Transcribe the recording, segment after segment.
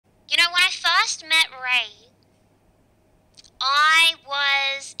first met Ray, I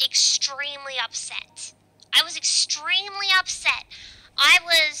was extremely upset. I was extremely upset. I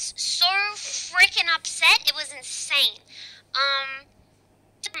was so freaking upset, it was insane.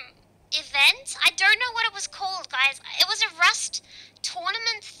 Event? I don't know what it was called, guys. It was a Rust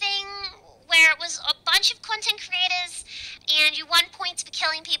tournament thing where it was a bunch of content creators and you won points for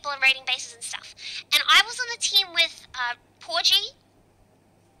killing people and raiding bases and stuff. And I was on the team with Porgy.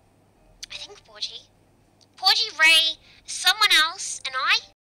 I think Porgy, Ray, someone else, and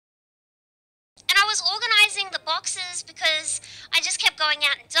I. And I was organizing the boxes because I just kept going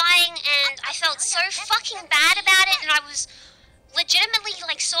out and dying, and I felt so fucking bad about it, and I was legitimately,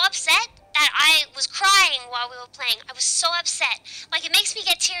 like, so upset that I was crying while we were playing. I was so upset. Like, it makes me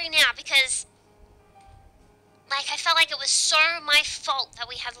get teary now because, like, I felt like it was so my fault that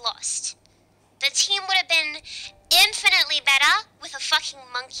we had lost. The team would have been infinitely better with a fucking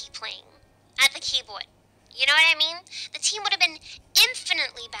monkey playing at the keyboard. You know what I mean? The team would have been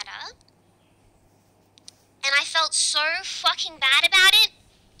infinitely better. And I felt so fucking bad about it.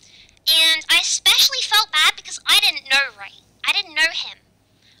 And I especially felt bad because I didn't know Ray. I didn't know him.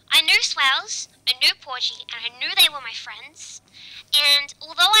 I knew Swells, I knew Porgy, and I knew they were my friends. And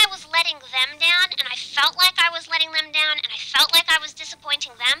although I was letting them down, and I felt like I was letting them down, and I felt like I was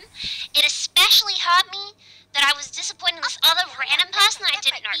disappointing them, it especially hurt me that I was disappointing this other random person that I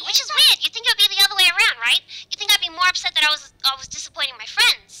didn't know. Which is weird. You'd think it would be the other way around, right? You'd think I'd be more upset that I was disappointing my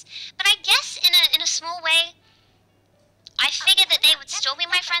friends. But I guess in a small way, I figured that they would still be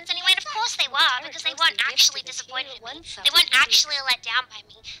my friends anyway, and of course they were, because they weren't actually disappointed in me. They weren't actually let down by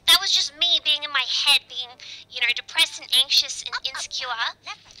me. That was just me being in my head, being, you know, depressed and anxious and insecure.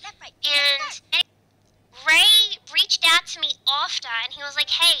 And Ray reached out to me after, and he was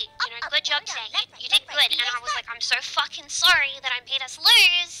like, hey, you know, good job today, you did good. And I was like, I'm so fucking sorry that I made us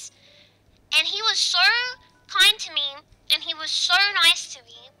lose. And he was so kind to me, and he was so nice to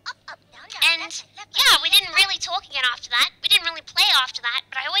me. And yeah, we didn't really talk again after that. We didn't really play after that,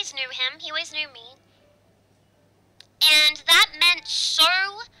 but I always knew him. He always knew me. And that meant so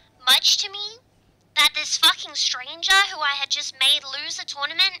much to me that this fucking stranger who I had just made lose the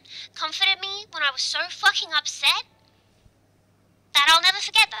tournament comforted me when I was so fucking upset.